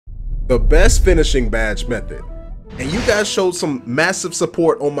the best finishing badge method. And you guys showed some massive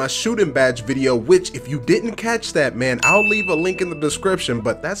support on my shooting badge video, which if you didn't catch that, man, I'll leave a link in the description,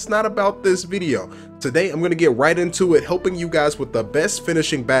 but that's not about this video. Today, I'm gonna get right into it, helping you guys with the best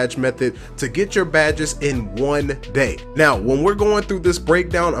finishing badge method to get your badges in one day. Now, when we're going through this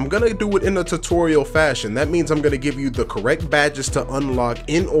breakdown, I'm gonna do it in a tutorial fashion. That means I'm gonna give you the correct badges to unlock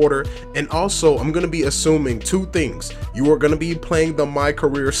in order, and also I'm gonna be assuming two things. You are gonna be playing the My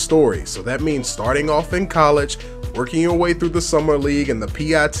Career story, so that means starting off in college, working your way through the summer league and the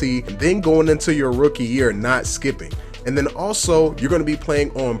PIT, and then going into your rookie year, not skipping. And then also, you're going to be playing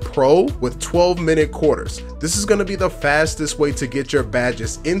on pro with 12-minute quarters. This is going to be the fastest way to get your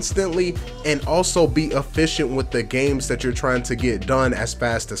badges instantly and also be efficient with the games that you're trying to get done as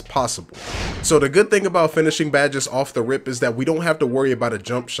fast as possible. So the good thing about finishing badges off the rip is that we don't have to worry about a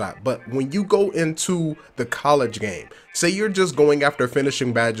jump shot. But when you go into the college game, say you're just going after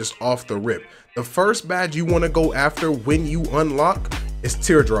finishing badges off the rip, the first badge you want to go after when you unlock is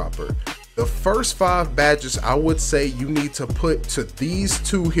Teardropper. The first 5 badges I would say you need to put to these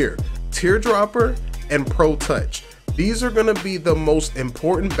two here, Teardropper and Pro Touch. These are going to be the most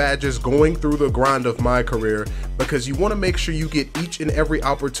important badges going through the grind of My Career, because you want to make sure you get each and every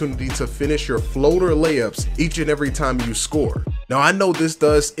opportunity to finish your floater layups each and every time you score. Now, I know this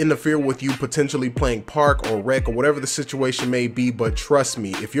does interfere with you potentially playing park or rec or whatever the situation may be, but trust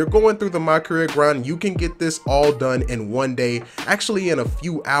me, if you're going through the My Career grind, you can get this all done in one day, actually in a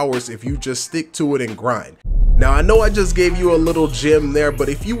few hours if you just stick to it and grind. Now, I know I just gave you a little gem there, but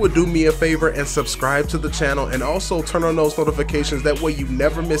if you would do me a favor and subscribe to the channel and also turn on those notifications, that way you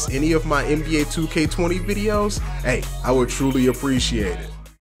never miss any of my NBA 2K20 videos, hey, I would truly appreciate it.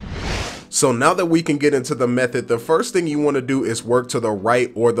 So now that we can get into the method, the first thing you want to do is work to the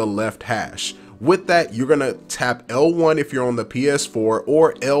right or the left hash. With that, you're going to tap L1 if you're on the PS4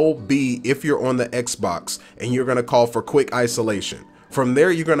 or LB if you're on the Xbox, and you're going to call for quick isolation. From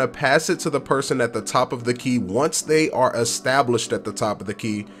there, you're going to pass it to the person at the top of the key. Once they are established at the top of the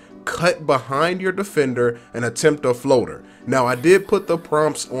key, cut behind your defender and attempt a floater. Now, I did put the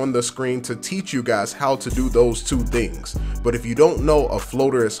prompts on the screen to teach you guys how to do those two things, but if you don't know, a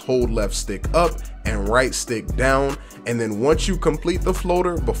floater is hold left stick up and right stick down, and then once you complete the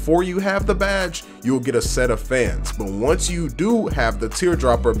floater, before you have the badge, you'll get a set of fans. But once you do have the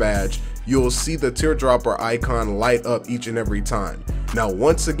Teardropper badge, you'll see the Teardropper icon light up each and every time. Now,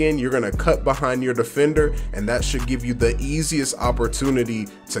 once again, you're going to cut behind your defender, and that should give you the easiest opportunity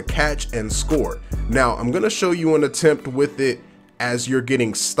to catch and score. Now, I'm going to show you an attempt with it as you're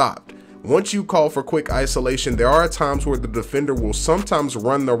getting stopped. Once you call for quick isolation, there are times where the defender will sometimes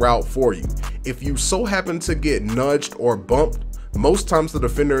run the route for you. If you so happen to get nudged or bumped, most times the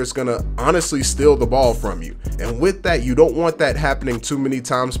defender is gonna honestly steal the ball from you. And with that, you don't want that happening too many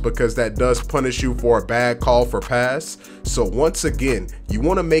times, because that does punish you for a bad call for pass. So once again, you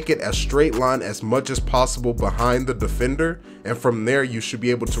wanna make it a straight line as much as possible behind the defender. And from there, you should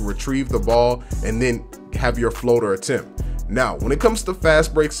be able to retrieve the ball and then have your floater attempt. Now, when it comes to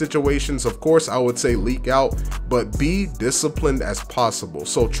fast break situations, of course, I would say leak out, but be disciplined as possible.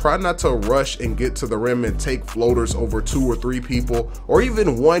 So try not to rush and get to the rim and take floaters over 2 or 3 people or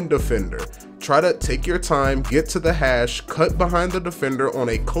even one defender. Try to take your time, get to the hash, cut behind the defender on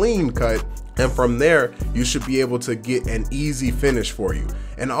a clean cut, and from there, you should be able to get an easy finish for you.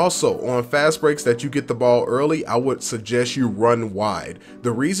 And also, on fast breaks that you get the ball early, I would suggest you run wide.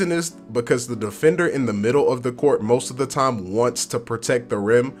 The reason is because the defender in the middle of the court most of the time wants to protect the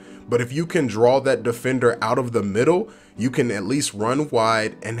rim, but if you can draw that defender out of the middle, you can at least run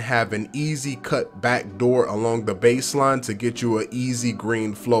wide and have an easy cut back door along the baseline to get you an easy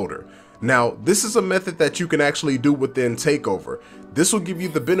green floater. Now, this is a method that you can actually do within Takeover. This will give you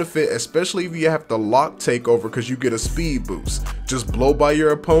the benefit, especially if you have to lock Takeover, because you get a speed boost. Just blow by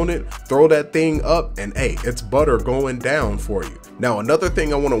your opponent, throw that thing up, and hey, it's butter going down for you. Now, another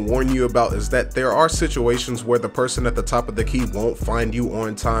thing I want to warn you about is that there are situations where the person at the top of the key won't find you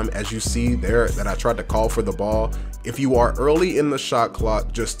on time, as you see there that I tried to call for the ball. If you are early in the shot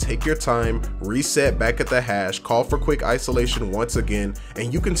clock, just take your time, reset back at the hash, call for quick isolation once again,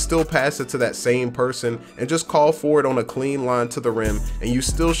 and you can still pass it to that same person and just call for it on a clean line to the rim, and you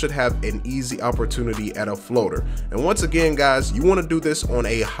still should have an easy opportunity at a floater. And once again, guys, you want to do this on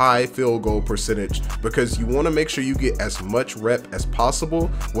a high field goal percentage, because you want to make sure you get as much rep as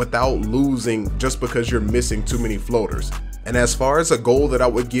possible without losing just because you're missing too many floaters. And as far as a goal that I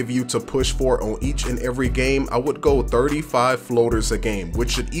would give you to push for on each and every game, I would go 35 floaters a game,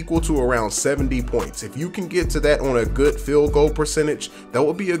 which should equal to around 70 points. If you can get to that on a good field goal percentage, that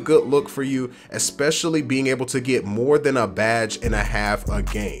would be a good look for you, especially being able to get more than a badge and a half a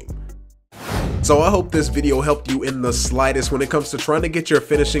game. So I hope this video helped you in the slightest when it comes to trying to get your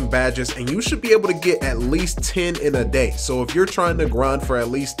finishing badges, and you should be able to get at least 10 in a day. So if you're trying to grind for at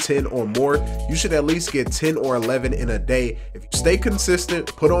least 10 or more, you should at least get 10 or 11 in a day. If you stay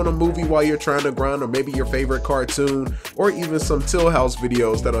consistent, put on a movie while you're trying to grind, or maybe your favorite cartoon, or even some TILLHOUSE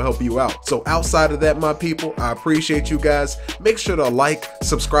videos that'll help you out. So outside of that, my people, I appreciate you guys. Make sure to like,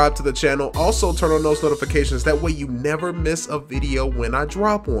 subscribe to the channel, also turn on those notifications, that way you never miss a video when I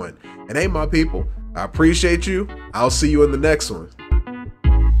drop one. And hey, my people, I appreciate you. I'll see you in the next one.